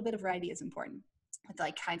 because a little bit of variety is important with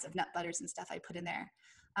like kinds of nut butters and stuff I put in there.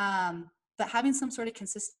 But having some sort of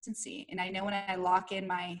consistency. And I know when I lock in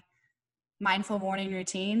my mindful morning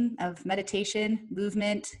routine of meditation,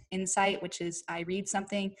 movement, insight, which is I read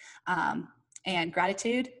something, and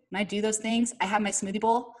gratitude, when I do those things, I have my smoothie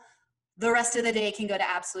bowl. The rest of the day can go to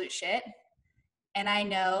absolute shit. And I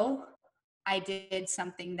know I did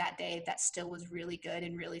something that day that still was really good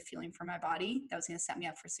and really feeling for my body that was going to set me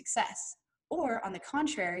up for success. Or on the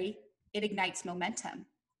contrary, it ignites momentum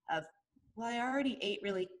of, well, I already ate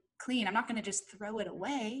really clean. I'm not going to just throw it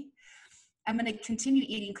away. I'm going to continue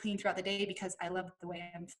eating clean throughout the day because I love the way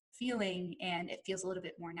I'm feeling and it feels a little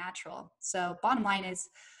bit more natural. So bottom line is,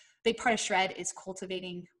 a big part of Shred is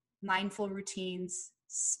cultivating mindful routines,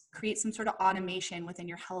 create some sort of automation within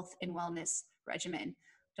your health and wellness regimen.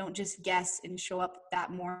 Don't just guess and show up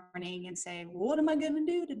that morning and say, well, what am I going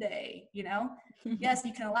to do today? Yes,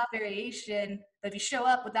 you can allow variation, but if you show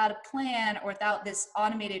up without a plan or without this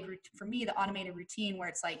automated, for me, the automated routine where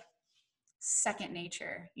it's like second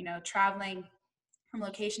nature, traveling from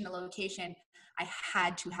location to location, I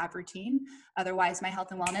had to have routine. Otherwise, my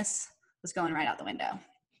health and wellness was going right out the window.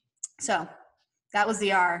 So that was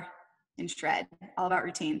the R in Shred, all about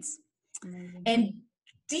routines. Mm-hmm. And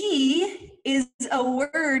D is a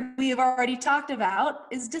word we have already talked about,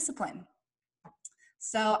 is discipline.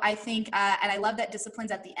 So I think, and I love that discipline's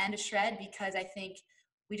at the end of Shred, because I think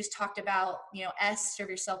we just talked about, S, serve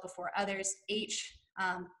yourself before others, H,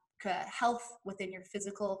 health within your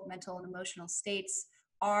physical, mental, and emotional states,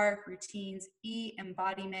 R, routines, E,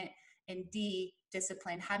 embodiment, and D,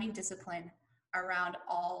 discipline, having discipline around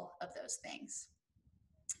all of those things.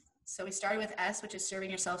 So we started with S, which is serving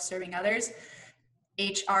yourself, serving others.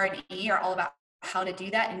 H, R, and E are all about how to do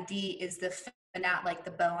that. And D is the like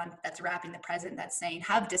the bow on that's wrapping the present, that's saying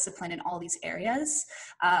have discipline in all these areas.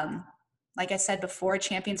 Like I said before,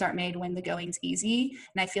 champions aren't made when the going's easy.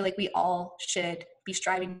 And I feel like we all should be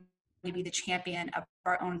striving to be the champion of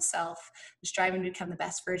our own self, striving to become the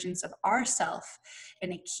best versions of ourself.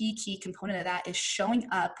 And a key component of that is showing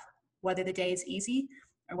up, whether the day is easy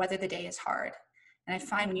or whether the day is hard. And I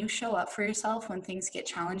find when you show up for yourself, when things get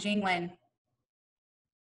challenging, when,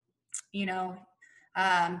 you know,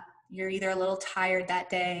 you're either a little tired that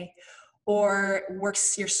day or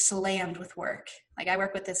you're slammed with work. Like I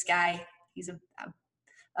work with this guy, he's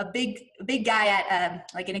a big guy at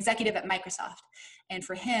like an executive at Microsoft. And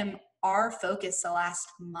for him, our focus the last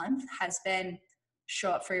month has been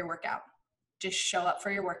show up for your workout. Just show up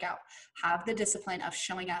for your workout. Have the discipline of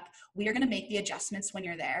showing up. We are going to make the adjustments when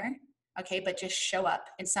you're there. Okay. But just show up.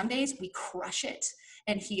 And some days we crush it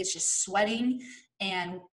and he is just sweating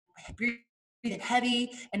and breathing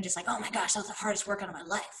heavy and just like, oh my gosh, that was the hardest workout of my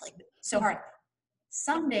life. Like so hard.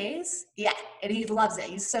 Some days, yeah. And he loves it.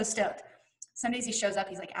 He's so stoked. Some days he shows up,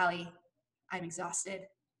 he's like, Allie, I'm exhausted.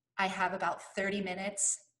 I have about 30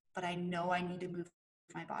 minutes, but I know I need to move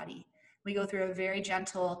my body. We go through a very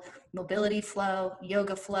gentle mobility flow,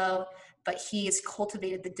 yoga flow, but he has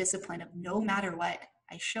cultivated the discipline of no matter what,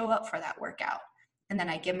 I show up for that workout. And then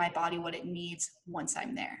I give my body what it needs once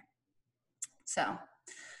I'm there. So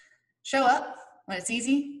show up when it's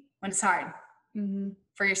easy, when it's hard.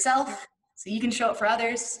 For yourself, so you can show up for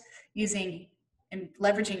others using and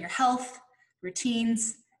leveraging your health,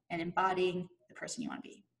 routines, and embodying the person you want to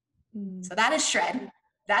be. So that is SHRED.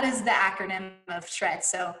 That is the acronym of SHRED.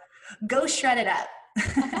 So go shred it up.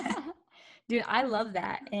 Dude, I love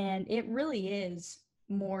that. And it really is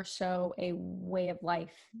more so a way of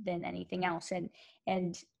life than anything else.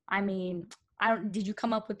 And I mean, did you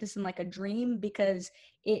come up with this in like a dream? Because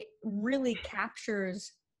it really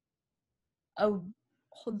captures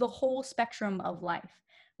the whole spectrum of life,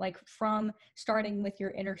 like from starting with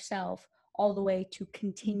your inner self all the way to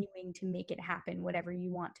continuing to make it happen, whatever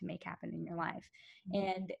you want to make happen in your life.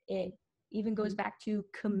 And it even goes back to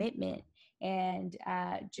commitment and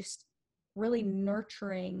just really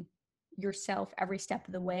nurturing yourself every step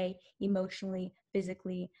of the way, emotionally,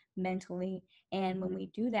 physically, mentally. And when we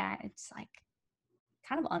do that, it's like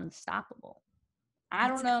kind of unstoppable. I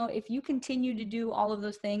don't know if you continue to do all of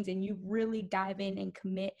those things and you really dive in and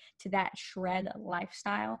commit to that SHRED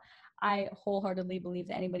lifestyle. I wholeheartedly believe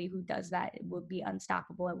that anybody who does that would be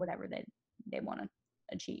unstoppable at whatever they want to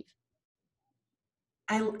achieve.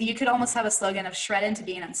 You could almost have a slogan of shred into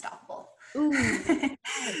being unstoppable. Ooh.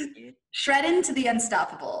 Shred into the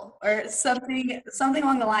unstoppable or something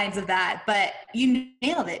along the lines of that. But you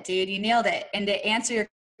nailed it, dude. You nailed it. And to answer your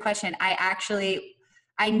question,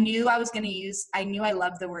 I knew I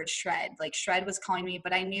loved the word shred. Like shred was calling me,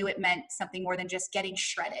 but I knew it meant something more than just getting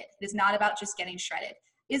shredded. It is not about just getting shredded.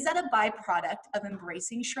 Is that a byproduct of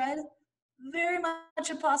embracing shred? Very much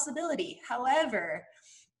a possibility. However,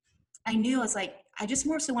 I knew I was like, I just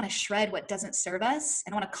more so want to shred what doesn't serve us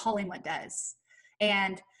and I want to call in what does.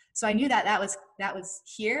 And so I knew that was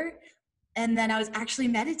here. And then I was actually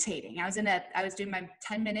meditating. I was doing my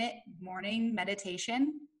 10-minute morning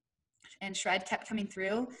meditation and shred kept coming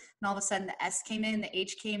through. And all of a sudden the S came in, the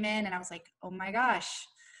H came in, and I was like, oh my gosh,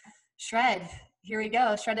 shred. Here we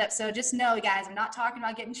go, shred up. So just know, guys, I'm not talking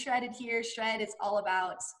about getting shredded here. Shred is all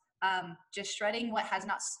about just shredding what has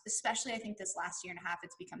not, especially I think this last year and a half,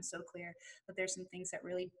 it's become so clear that there's some things that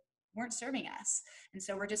really weren't serving us. And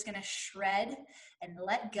so we're just going to shred and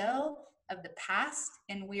let go of the past.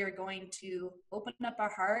 And we are going to open up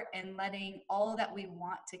our heart and letting all that we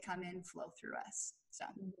want to come in flow through us. So,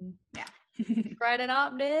 yeah. Shred it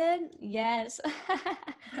up, dude. Yes.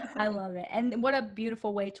 I love it. And what a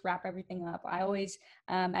beautiful way to wrap everything up. I always,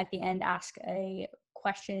 at the end, ask a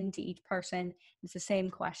question to each person. It's the same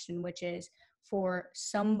question, which is for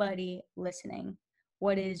somebody listening,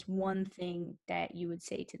 what is one thing that you would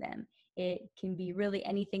say to them? It can be really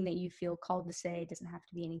anything that you feel called to say. It doesn't have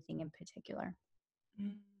to be anything in particular.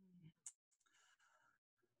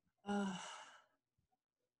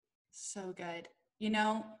 So good. You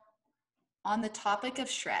know, on the topic of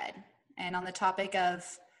shred and on the topic of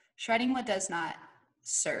shredding what does not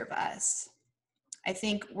serve us, I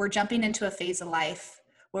think we're jumping into a phase of life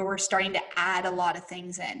where we're starting to add a lot of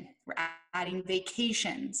things in. We're adding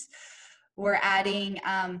vacations. We're adding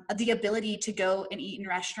the ability to go and eat in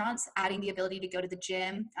restaurants, adding the ability to go to the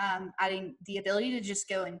gym, adding the ability to just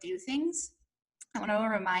go and do things. I want to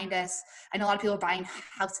remind us, I know a lot of people are buying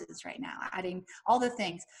houses right now, adding all the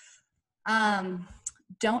things.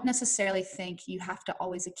 Don't necessarily think you have to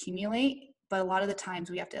always accumulate, but a lot of the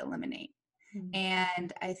times we have to eliminate.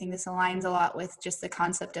 And I think this aligns a lot with just the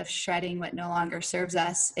concept of shredding what no longer serves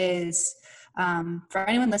us is, for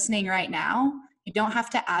anyone listening right now, you don't have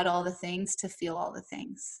to add all the things to feel all the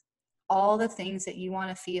things. all the things that you want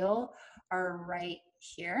to feel are right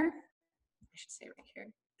here. I should say right here.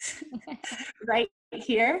 Right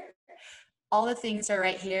here. All the things are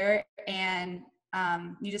right here, and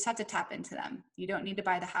you just have to tap into them. You don't need to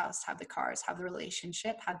buy the house, have the cars, have the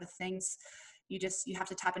relationship, have the things. You have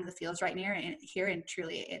to tap into the feels right here, and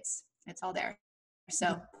truly it's all there.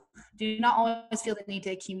 So do not always feel the need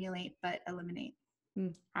to accumulate, but eliminate.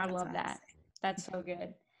 I love that. That's so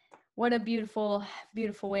good. What a beautiful,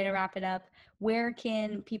 beautiful way to wrap it up. Where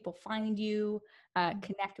can people find you,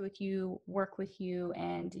 connect with you, work with you,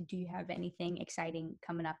 and do you have anything exciting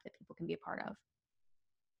coming up that people can be a part of?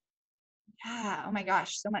 Yeah. Oh my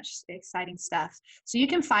gosh. So much exciting stuff. So you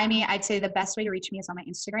can find me. I'd say the best way to reach me is on my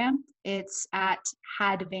Instagram. It's at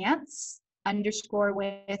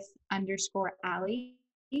hadvance_with_Allie.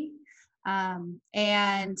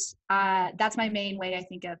 And that's my main way, I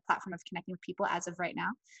think, a platform of connecting with people as of right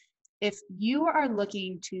now. If you are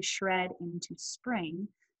looking to shred into spring,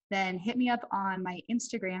 then hit me up on my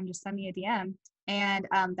Instagram, just send me a DM. And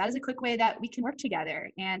that is a quick way that we can work together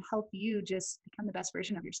and help you just become the best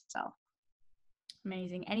version of yourself.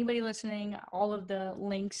 Amazing. Anybody listening, all of the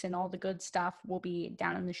links and all the good stuff will be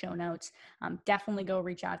down in the show notes. Definitely go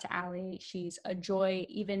reach out to Allie. She's a joy.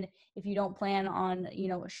 Even if you don't plan on,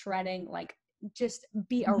 shredding, like just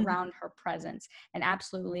be around her presence, and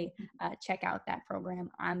absolutely check out that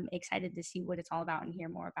program. I'm excited to see what it's all about and hear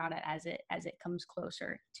more about it as it comes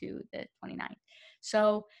closer to the 29th.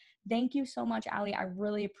 So thank you so much, Allie. I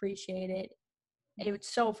really appreciate it. It was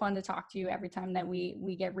so fun to talk to you every time that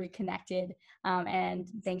we get reconnected. And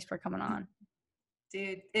thanks for coming on.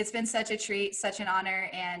 Dude, it's been such a treat, such an honor.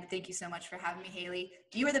 And thank you so much for having me, Haley.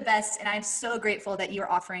 You are the best. And I'm so grateful that you're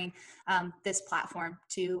offering this platform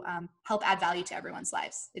to help add value to everyone's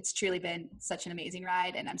lives. It's truly been such an amazing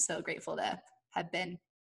ride. And I'm so grateful to have been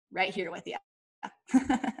right here with you.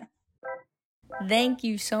 Thank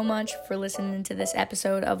you so much for listening to this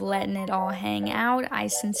episode of Letting It All Hang Out. I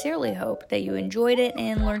sincerely hope that you enjoyed it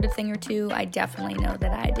and learned a thing or two. I definitely know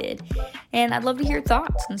that I did. And I'd love to hear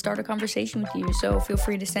thoughts and start a conversation with you. So feel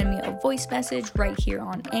free to send me a voice message right here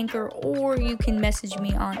on Anchor, or you can message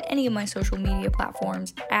me on any of my social media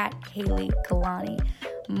platforms at Haley Kalani.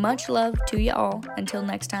 Much love to you all. Until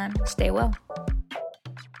next time, stay well.